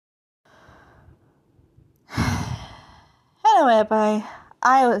Hello everybody,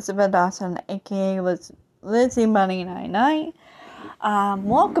 I was Elizabeth Dawson, aka Lizzie Money 99.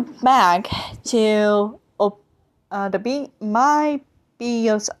 Welcome back to my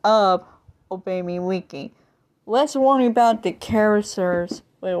videos of Obey Me Wiki. Let's warn you about the characters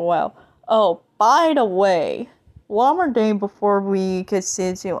really well. Oh, by the way, one more day before we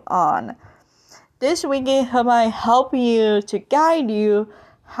continue on. This wiki might help you to guide you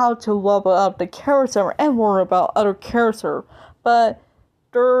how to level up the character and learn about other characters, but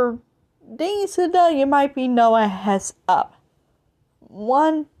there are things that you might be knowing heads up.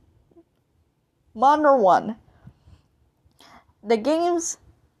 One, the games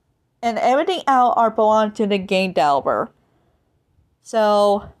and everything else are belong to the game developer.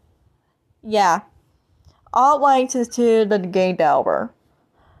 So, yeah, all links to the game developer.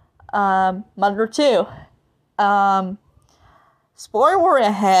 Number 2, spoiler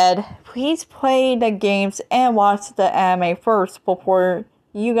ahead, please play the games and watch the anime first before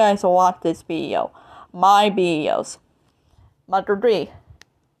you guys watch this video. My videos. Number 3,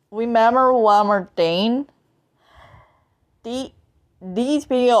 remember one more thing. These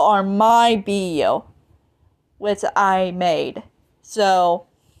videos are my video, which I made. So,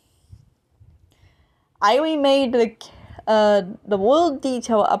 I remade the little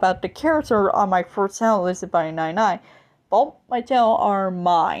detail about the character on my first channel listed by 99. Both my channel are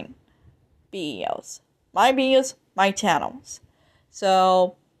mine videos. My videos, my channels.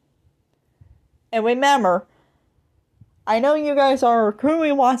 So, and remember, I know you guys are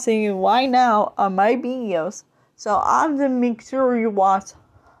currently watching right now on my videos, so I'm gonna make sure you watch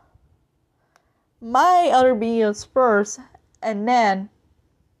my other videos first, and then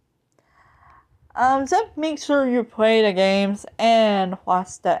just make sure you play the games and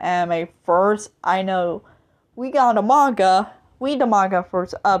watch the anime first. I know we got a manga, read the manga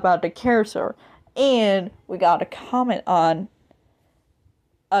first about the character, and we got a comment on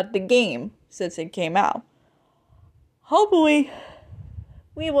the game since it came out. Hopefully,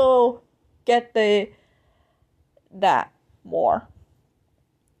 we will get that more.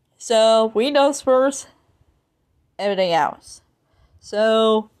 So, read those first, everything else.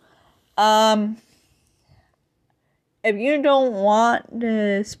 So, if you don't want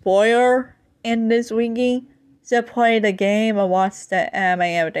the spoiler in this wiki, just play the game and watch the anime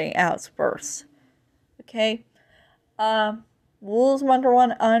and everything else first. Okay? Rules number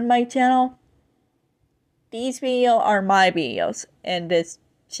 1 on my channel. These videos are my videos in this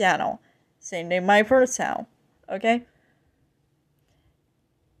channel. Same thing my first channel. Okay?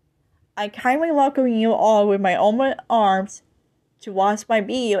 I kindly welcome you all with my open arms to watch my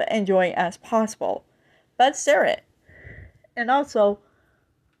video and enjoy it as possible. But share it. And also,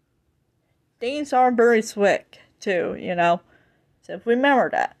 things are very slick too, you know. So remember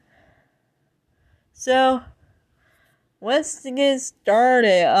that. So let's get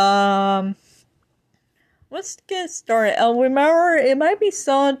started. Remember, it might be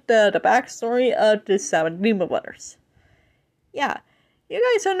some the backstory of the 7 Demon Brothers. Yeah, you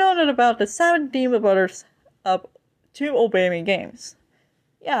guys have known about the 7 Demon Brothers of 2 Obey Me games.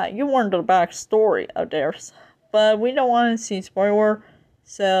 Yeah, you learned the backstory of theirs, but we don't want to see spoiler,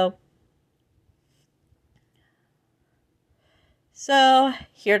 so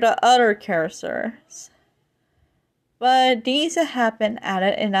here are the other characters. But these have been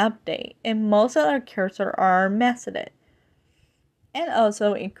added in update, and most of our characters are method. And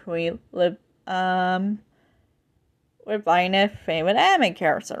also include refining a favorite anime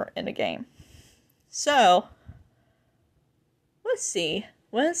character in the game. So, let's see.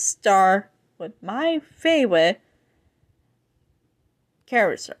 Let's start with my favorite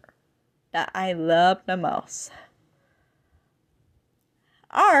character that I love the most.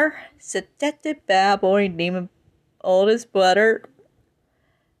 Our seductive bad boy demon oldest brother,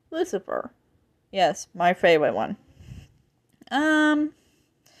 Lucifer. Yes, my favorite one. Since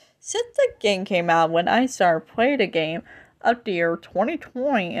the game came out when I started playing the game of the year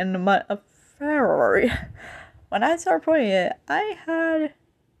 2020 in the month of February, when I started playing it, I had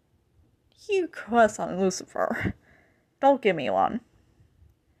huge crush on Lucifer. Don't give me one.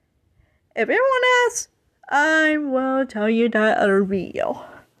 If anyone asks, I will tell you that other video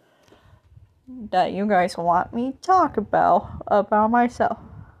that you guys want me to talk about myself.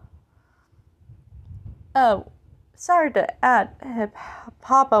 Oh, sorry to add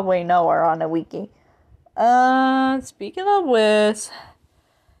pop away nowhere on the wiki. Speaking of which,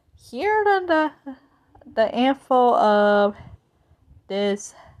 here are the info of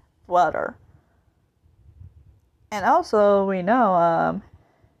this brother. And also, we know,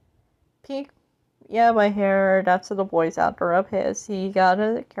 right here, that's the voice actor of his. He got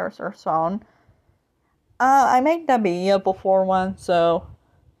a character song. I made the video before one, so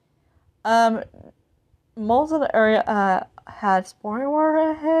most of the area had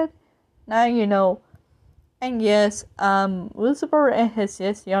spoiler ahead. Now you know. And yes, Lucifer and his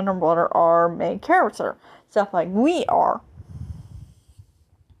younger brother are main character, stuff like we are.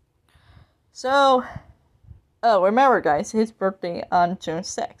 So, remember guys, his birthday on June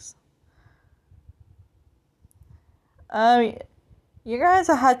 6th. You guys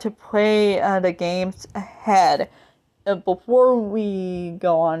had to play the games ahead before we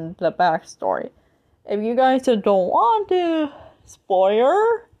go on the backstory. If you guys don't want to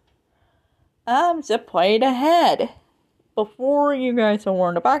spoiler, just play it ahead before you guys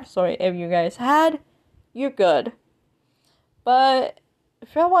learn the backstory. If you guys had, you're good. But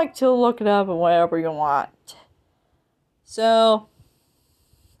feel like to look it up whatever you want. So,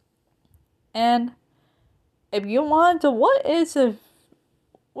 and if you want to,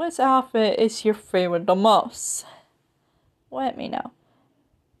 which outfit is your favorite the most? Let me know.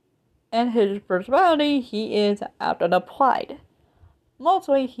 And his personality, he is out and applied.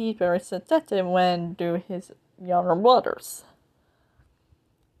 Mostly, he's very sensitive when doing his younger brothers.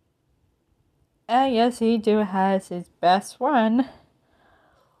 And yes, he has his best friend,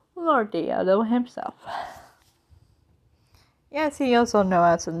 Lord Diablo himself. Yes, he also known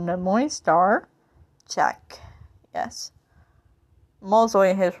as the Morning Star. Check. Yes.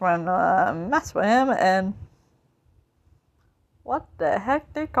 Mostly his friend mess with him, and what the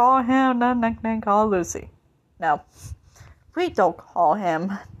heck they call him? The nickname called Lucy. No. We don't call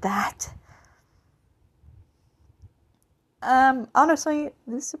him that. Honestly,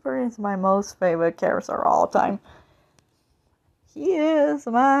 Lucifer is my most favorite character of all time. He is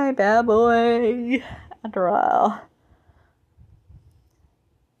my bad boy, after all.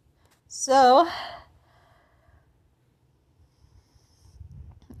 So,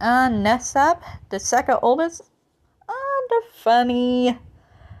 next up, the second oldest, the funny,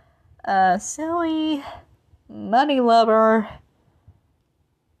 silly, money lover,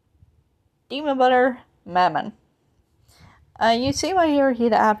 demon butter, Mammon. You see right here, he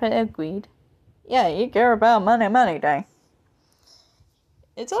the advocate of greed. Yeah, you care about money, dang.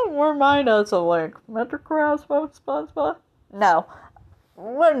 It's a remind us of like Mr. Krabs, SpongeBob. No,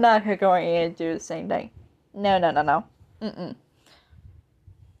 we're not going to do the same thing. No.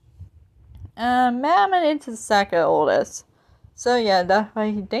 Mammon is the second oldest. So yeah, that's why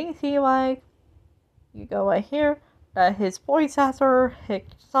he thinks he like. You go right here. That his voice actor,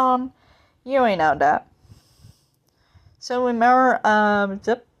 Hickson. You ain't know that. So remember,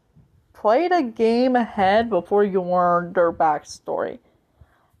 just play the game ahead before you learn their backstory.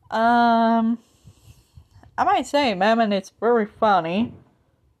 I might say Mammon is very funny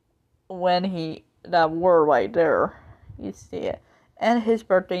when that word right there, you see it. And his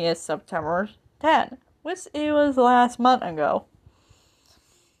birthday is September 10th, which it was last month ago.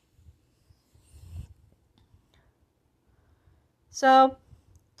 So,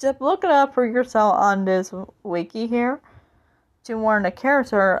 just look it up for yourself on this wiki here to learn the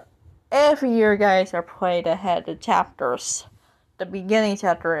character if you guys are played ahead the chapters. The beginning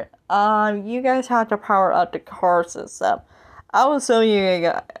chapter, you guys have to power up the card system. I will show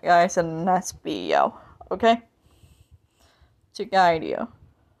you guys in the next video, okay? To guide you.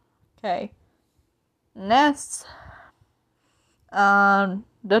 Okay. Next, the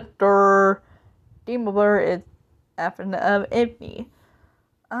third demon blur is after of Ibni.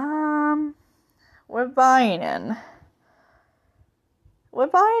 Webinen.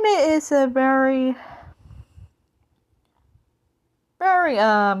 Webinen is a very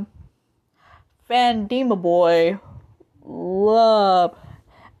fan demon boy. Love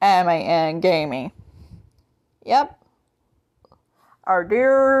anime and gaming. Yep. Our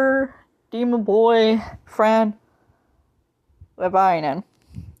dear demon boy friend Webinen.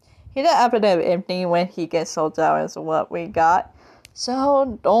 He didn't happen to have empty when he gets so jealous of what we got.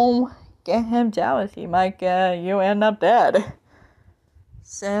 So don't get him jealous. He might get you end up dead.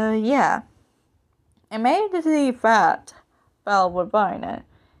 So yeah. Amazingly fact about Webinen.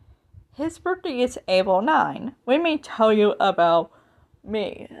 His birthday is April 9. Let me tell you about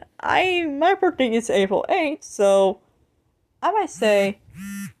me. My birthday is April 8, so I might say,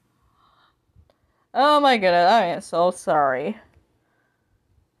 oh my goodness, I am so sorry.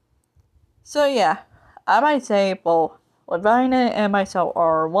 So yeah, I might say both Levina and myself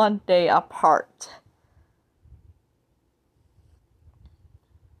are one day apart.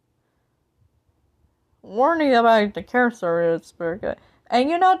 Warning about the character is very good. And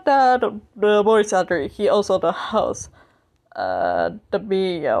you know that the voice actor, he also the host, the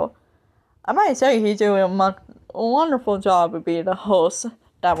video. I might say he's doing a wonderful job of being the host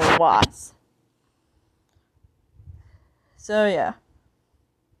that we watch. So yeah.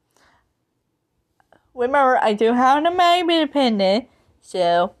 Remember, I do have an American opinion,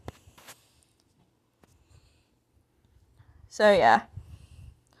 so yeah.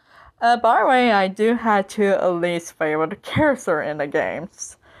 By the way, I do have two least favorite character in the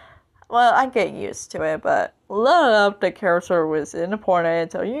games. Well, I get used to it, but a lot of the character was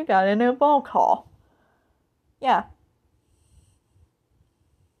important until you got a new phone call. Yeah.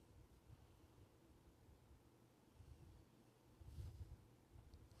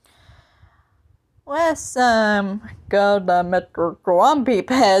 Let's go to Mr. Grumpy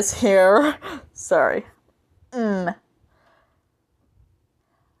Pants here. Sorry.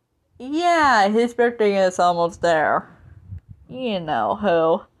 Yeah, his birthday is almost there. You know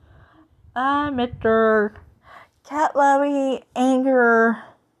who. Mr. Cat Lovey Anger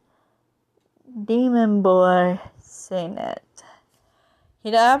Demon Boy saying it.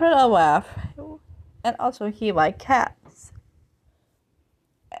 He loved a laugh, and also he liked cats.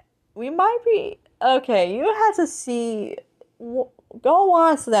 We might be okay. You have to see. Go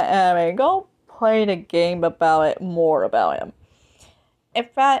watch the anime. Go play the game about it. More about him. In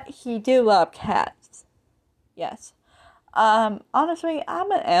fact, he do love cats. Yes. Honestly,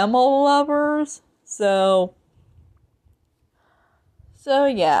 I'm an animal lover, so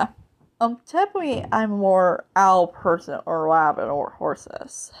yeah. Typically, I'm more owl person or rabbit or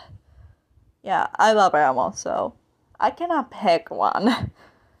horses. Yeah, I love animals, so I cannot pick one.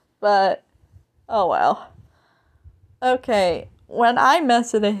 But, oh well. Okay, when I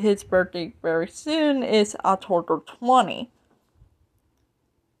message his birthday very soon is October 20.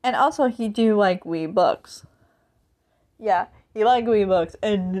 And also, he do like read books. Yeah, he like read books,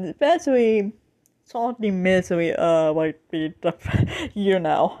 and especially something mystery, like the you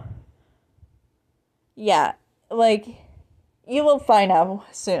know. Yeah, like, you will find out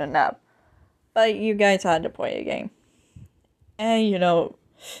soon enough. But you guys had to play the game. And,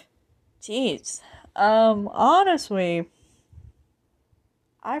 jeez. Honestly,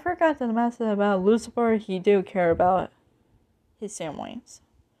 I forgot to mention about Lucifer. He do care about his siblings.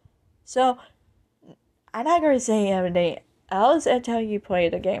 So, I'm not gonna say everything else until you play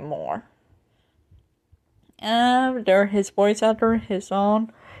the game more. They're his voice actor, his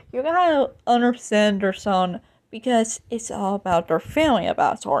song. You gotta understand their song because it's all about their feeling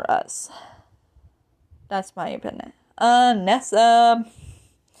about us. That's my opinion. Next the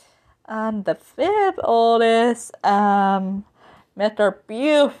fifth oldest, Mr.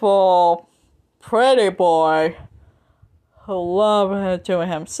 Beautiful, pretty boy, who loved to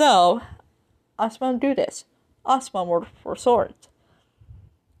himself, Osman do this. Osman word for sword.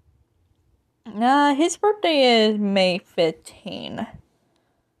 His birthday is May 15.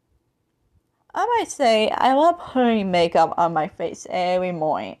 I might say I love putting makeup on my face every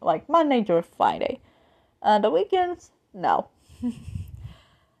morning, like Monday through Friday. The weekends, no.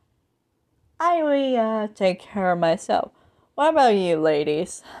 I really take care of myself. What about you,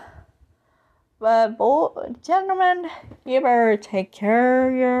 ladies? But gentlemen, you better take care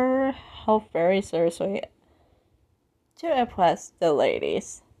of your health very seriously to impress the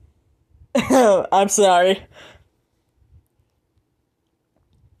ladies. I'm sorry.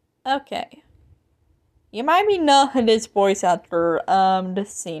 Okay. You might be know this voice actor, the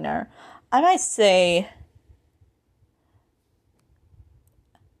singer. I might say,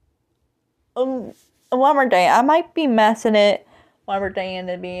 one more day. I might be messing it one more day in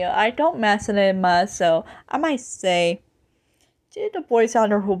the video. I don't mess it much, so I might say, to the voice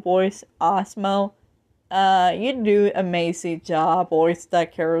actor who voiced Osmo, you do amazing job, voice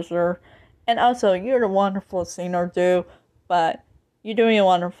that character, and also you're a wonderful singer too. But you're doing a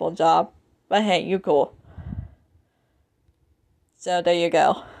wonderful job. But hey, you cool. So there you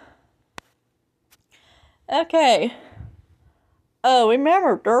go. Okay. Oh,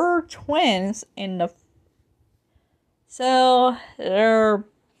 remember, there are twins in the... So, there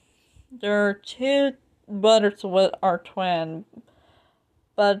are two brothers with our twin.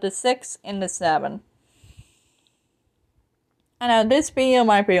 But the 6 and the 7. I know, this video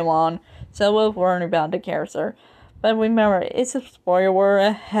might be long, so we'll learn about the character. But remember, it's a spoiler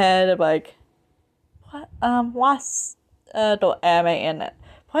ahead, like... what's the anime in it?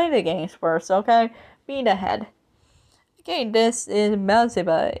 Play the games first, okay? Beat ahead. Okay, this is messy,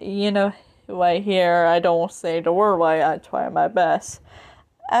 but right here, I don't say the word right. I try my best.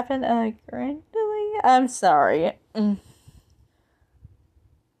 Evan Grandly, I'm sorry.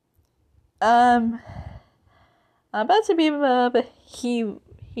 I'm about to be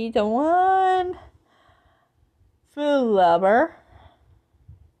he the one food lover,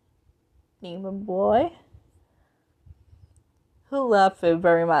 demon boy, who love food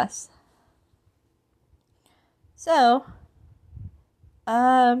very much. So,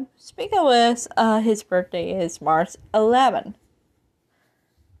 Speaking of which, his birthday is March 11.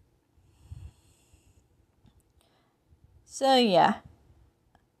 So yeah.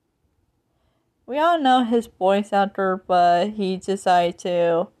 We all know his voice actor, but he decided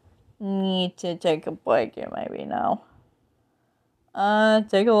to need to take a break, you maybe know.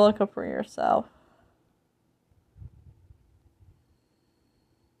 Take a look up for yourself.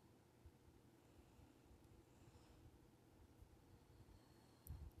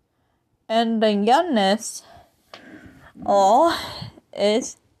 And the youngest all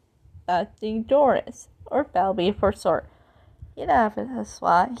is Doris, or Belby for short. You know, that's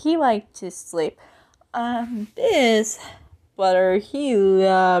why he liked to sleep. This brother, he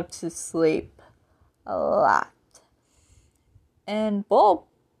loved to sleep a lot. And both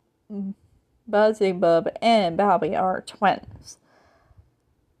Buzzy Bub and Bobby are twins.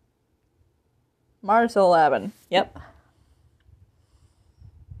 March 11. Yep.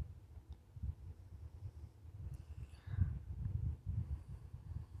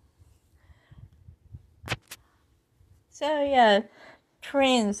 So yeah,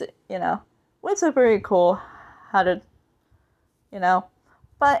 twins, which are very cool. How to,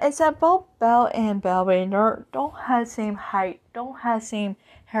 but except both Belle and Belby don't have the same height, don't have the same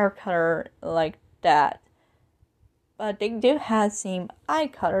hair color like that. But they do have the same eye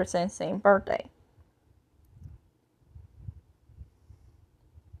colors and same birthday.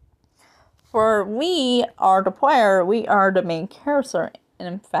 For we are the player, we are the main character,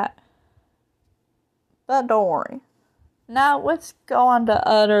 in fact. But don't worry. Now let's go on to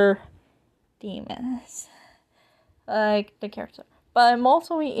other demons. Like the character. But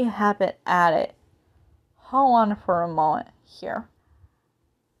mostly it happened at it. Hold on for a moment here.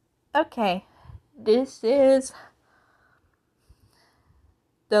 Okay. This is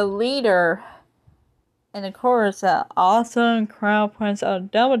the leader and of course the awesome crown prince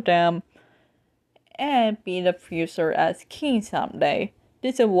of Devil Dam and be the future as king someday.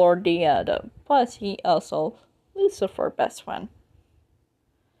 This is Lord Diado. Plus he also Lucifer's best friend.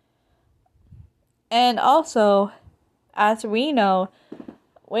 And also, as we know,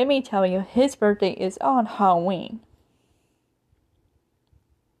 let me tell you, his birthday is on Halloween.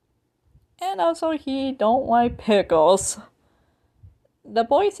 And also, he don't like pickles. The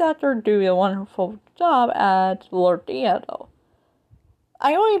voice actor do a wonderful job at Lord Diado.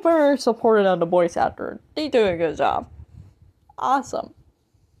 I only very supportive of the voice actor. They do a good job. Awesome.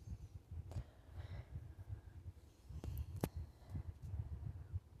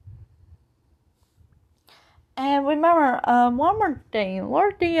 And remember, one more thing,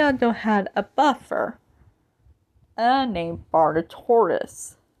 Lord Diado had a buffer named Bar the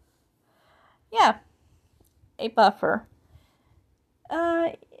Tortoise. Yeah, a buffer.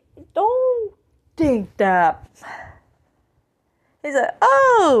 Don't think that. He said,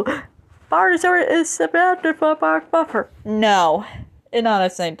 oh, Bar the Tortoise is about to buffer. No, it's not the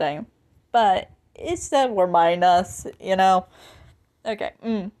same thing. But it's that remind us, Okay,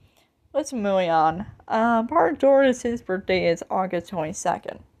 let's move on. Bar the Tortoise's birthday is August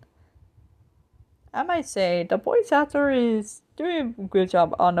 22nd. I might say the voice actor is doing a good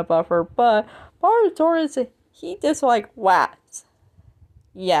job on the buffer, but Bar the Tortoise, he just like rats.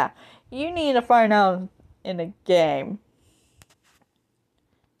 Yeah, you need to find out in the game.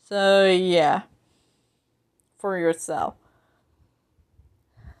 So yeah, for yourself.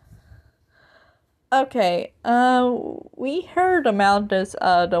 Okay, we heard about this,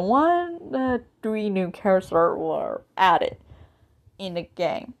 the 3 new characters were added in the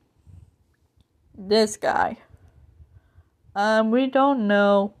game. This guy. We don't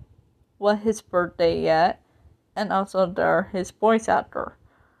know what his birthday yet, and also his voice actor.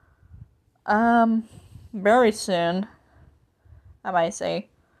 Very soon, I might say,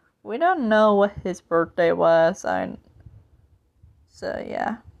 we don't know what his birthday was, so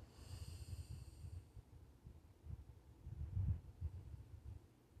yeah.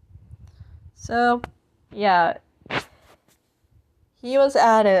 So, yeah, he was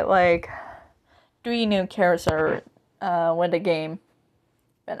added, 3 new characters, when the game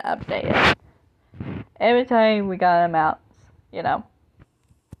been updated. Every time we got him out,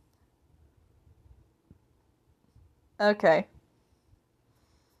 Okay.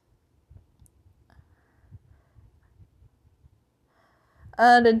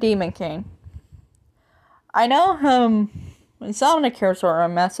 The Demon King. I know him when some of the characters are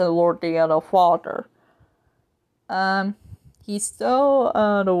Master Lord Diado Father. He's still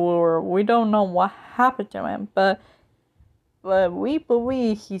the ruler. We don't know what happened to him, but we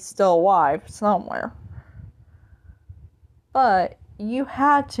believe he's still alive somewhere. But you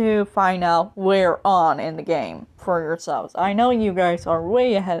had to find out where on in the game for yourselves. I know you guys are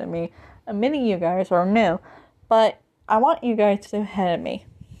way ahead of me, and many of you guys are new, but I want you guys to ahead of me.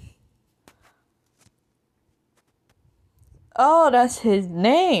 Oh, that's his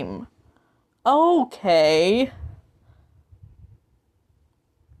name. Okay.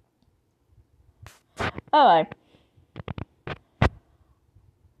 Alright.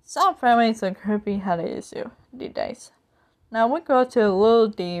 Some families and creepy had an issue these days. Now we go to Little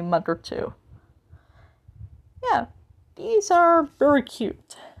D Mother 2. Yeah, these are very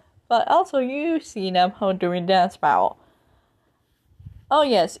cute. But also you see them doing dance battle. Oh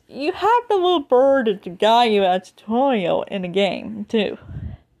yes, you have the little bird to guide you at tutorial in the game too.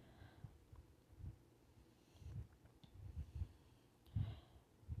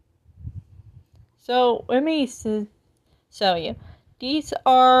 So let me show you. These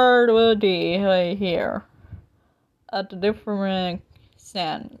are the little D right here. At the different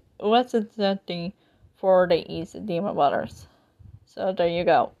stand. What's exactly for the East Demon Brothers? So there you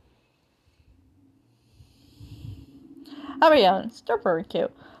go. I mean, they're very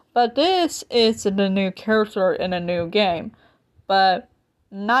cute. But this is the new character in a new game. But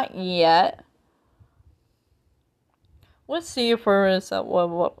not yet. We'll see first what it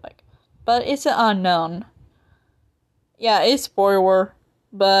will look like. But it's an unknown. Yeah, it's spoiler.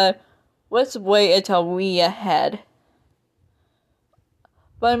 But let's wait until we ahead.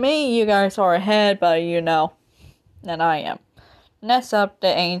 But me, you guys are ahead, but you know. And I am. Next up, the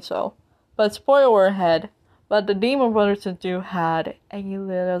Angel. But spoiler ahead. But the Demon Brothers do had a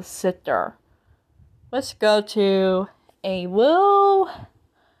little sister. Let's go to a Will.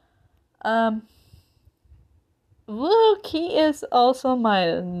 Luke, he is also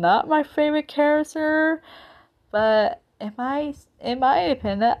not my favorite character, but in my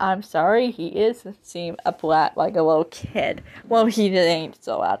opinion, I'm sorry, he is seem a brat like a little kid. Well, he ain't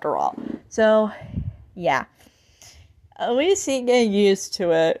so after all. So, yeah. At least he get used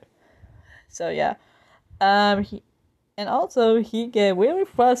to it. So yeah. And also he get really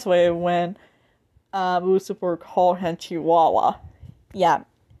frustrated when Lucifer called him Chihuahua. Yeah.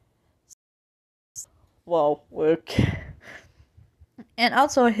 Well, Luke. And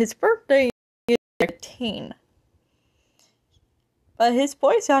also his birthday is 13. But his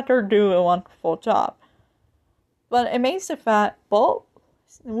voice actor do a wonderful job. But it makes the fact both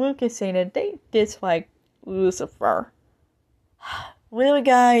Luke is saying that they dislike Lucifer. Really,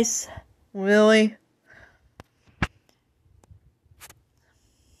 guys? Really?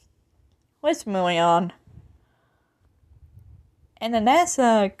 Let's move on. And the next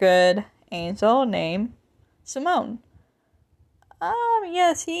good angel named Simone.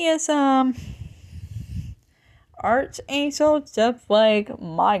 Yes, he is archangel just like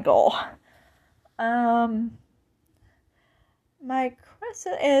Michael. My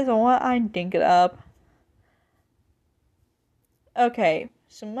question is what I'm thinking of. Okay,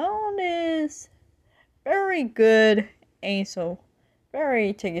 Simone is very good angel,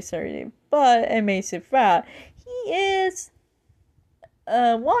 very take seriously, but it makes it bad. He is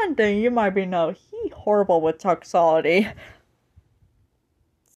one thing you might be know, he horrible with toxicity.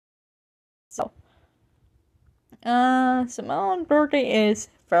 So Simone's birthday is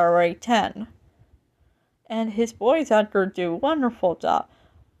February 10. And his voice actor do a wonderful job.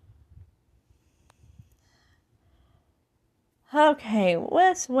 Okay,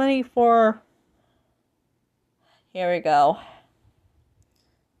 let's wait for. Here we go.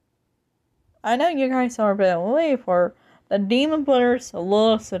 I know you guys are been waiting for the Demon Brothers'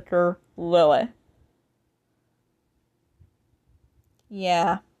 little sister Lilith.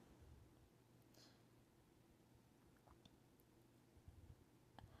 Yeah.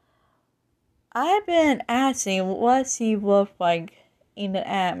 I've been asking what she looked like in the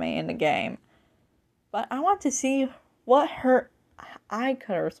anime in the game. But I want to see what her eye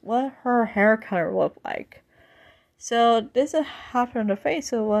colors, what her hair color looked like. So this is half of the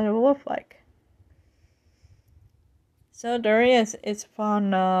face of what it looked like. So there is, it's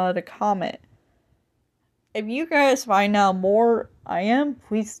from the comment. If you guys find out more I am,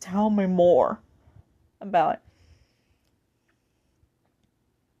 please tell me more about it.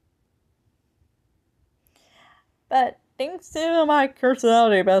 But thanks to my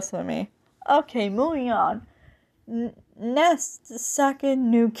personality best of me. Okay, moving on. Next, the second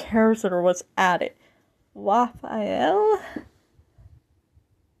new character was added. Raphael?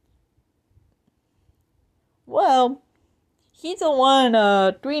 Well, he's the one,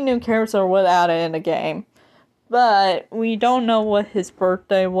 3 new characters were added in the game. But we don't know what his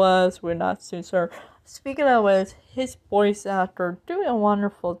birthday was. We're not too sure. Speaking of which, his voice actor doing a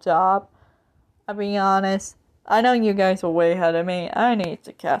wonderful job. I'll be honest. I know you guys are way ahead of me. I need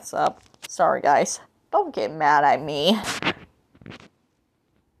to catch up. Sorry, guys. Don't get mad at me.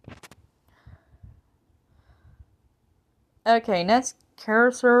 Okay, next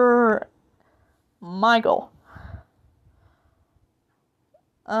character, Michael.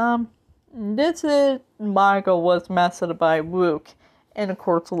 This is Michael was mastered by Wook, and of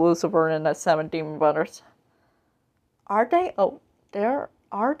course Lucifer in the 17 Brothers. Are they? Oh,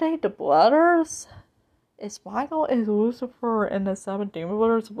 are they the brothers? Is Lucifer in the 17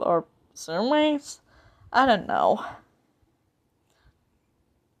 Brothers or roommates? I don't know.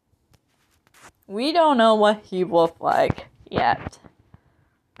 We don't know what he looked like yet.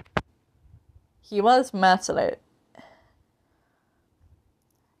 He was mastered.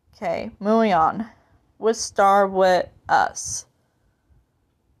 Okay, moving on. We'll start with us.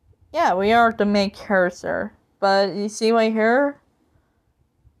 Yeah, we are the main character. But you see right here?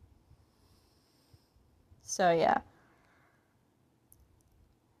 So, yeah.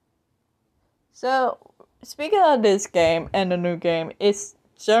 So, speaking of this game and the new game, it's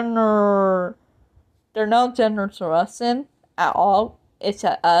gender... They're not gender Russian at all. It's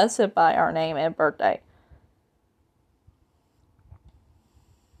at us by our name and birthday.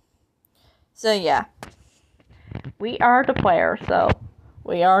 So, yeah. We are the player, so...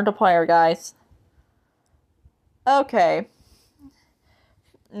 We are the player, guys. Okay.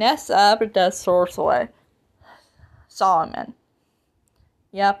 Next up, the sorcerer. Solomon.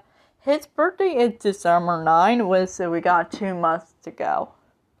 Yep. His birthday is December 9, so we got 2 months to go.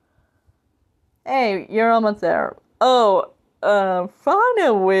 Hey, you're almost there. Oh,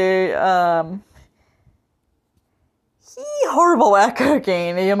 finally, he horrible at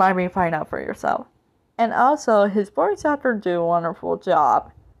cooking. You might be find out for yourself. And also, his voice actor do a wonderful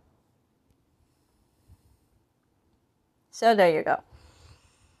job. So there you go.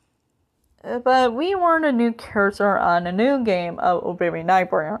 But we learned a new character on a new game of Baby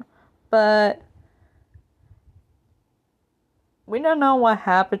Nightbringer. But we don't know what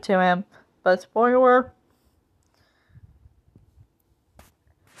happened to him. But spoiler.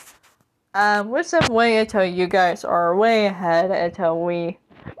 We'll just wait until you guys are way ahead until we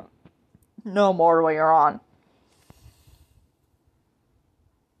know more later on.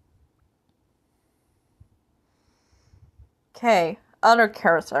 Okay, other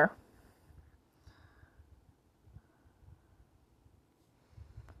character.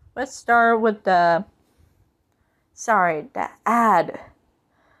 Let's start with the ad.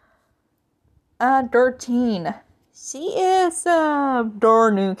 13. She is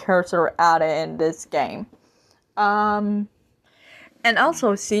the new character added in this game. And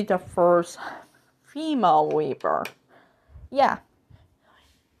also she's the first female weaver. Yeah.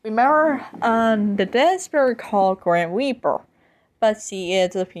 Remember, the dead spirit called Grand Weaver, but she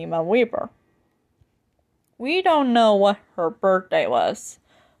is a female weaver. We don't know what her birthday was,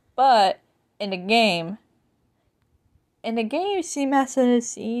 but in the game, she mentioned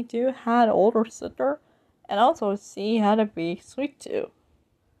she do had an older sister, and also she had a big sweet tooth.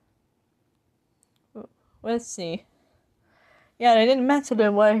 Let's see. Yeah, they didn't mention it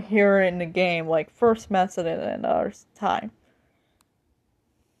right here in the game, like first mentioned it another time.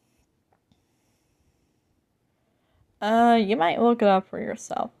 You might look it up for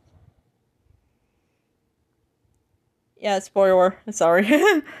yourself. Yeah, spoiler. Sorry.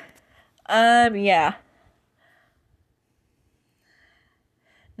 Yeah.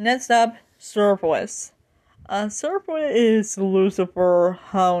 Next up, Surface. Surface is Lucifer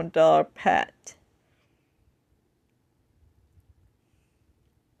Hound Dog pet.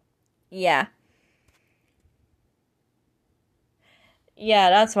 Yeah.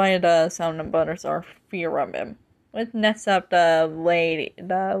 Yeah, that's why the Sound and Butters are fear of him. With next up, the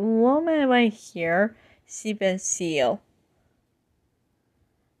woman right here, she's been Seal.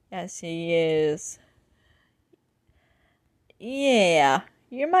 Yeah, she is. Yeah,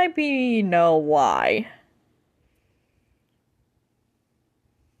 you might know why.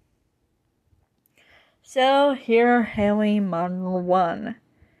 So here, Haley Model 1.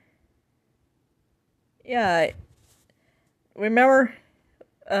 Yeah, remember,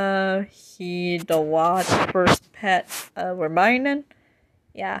 he the watch first pet, reminding?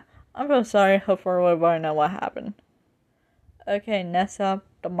 Yeah, I'm so sorry, hopefully everybody know what happened. Okay, next up,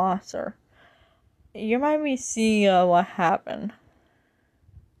 the monster. You might be see what happened.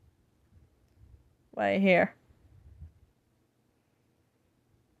 Right here.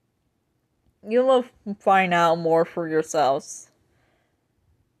 You will find out more for yourselves.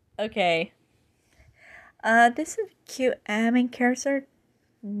 Okay. This is a cute anime character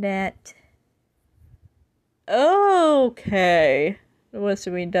that... Okay. What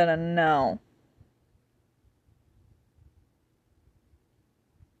should we done know?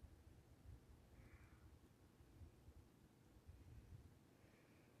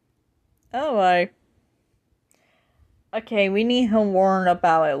 Alright. Okay, we need to learn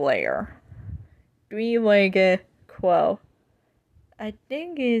about it later. Three-legged crow. I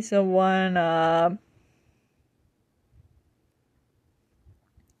think it's the one,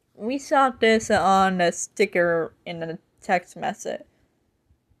 we saw this on a sticker in the text message.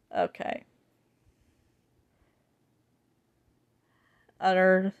 Okay.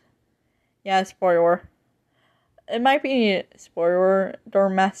 Other, yeah, spoiler. It might be spoiler. They're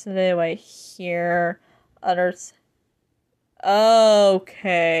messing it right here. Others.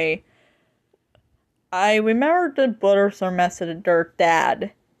 Okay. I remember the brothers are messing their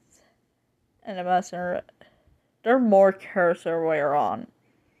dad. And the messenger. There are more characters later on.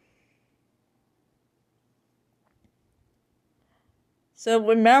 So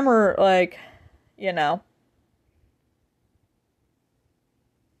remember, like, you know.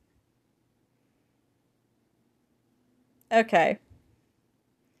 Okay.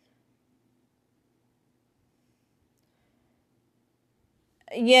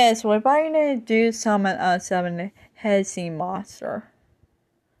 Yes, we're going to do summon a 7-head sea monster.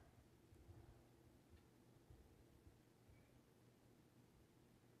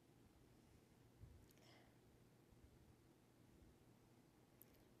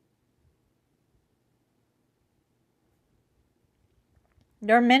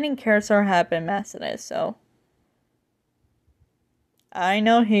 There are many characters that have been messages, so I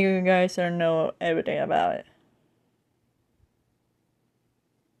know you guys don't know everything about it.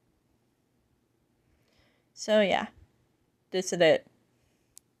 So yeah, this is it.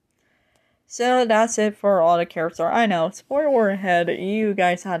 So that's it for all the characters. I know, spoiler ahead, you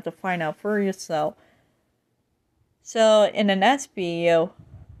guys have to find out for yourself. So in the next video,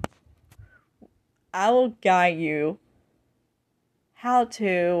 I will guide you how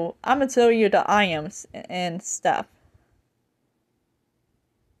to, I'm gonna tell you the items and stuff.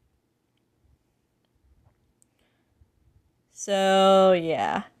 So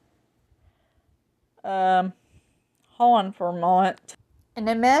yeah. Hold on for a moment. In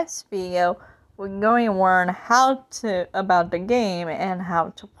the next video, we're going to learn how to about the game and how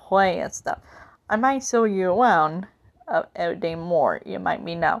to play and stuff. I might show you around everything more. You might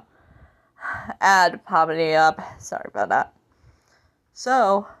be know. Ad probably up. Sorry about that.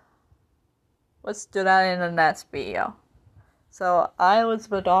 So let's do that in the next video. So I was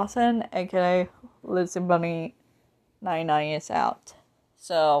Dawson, aka Lizzie Bunny 99 is out.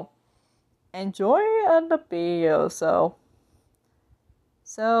 So enjoy the video. So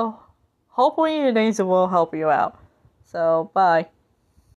hopefully these will help you out. So bye.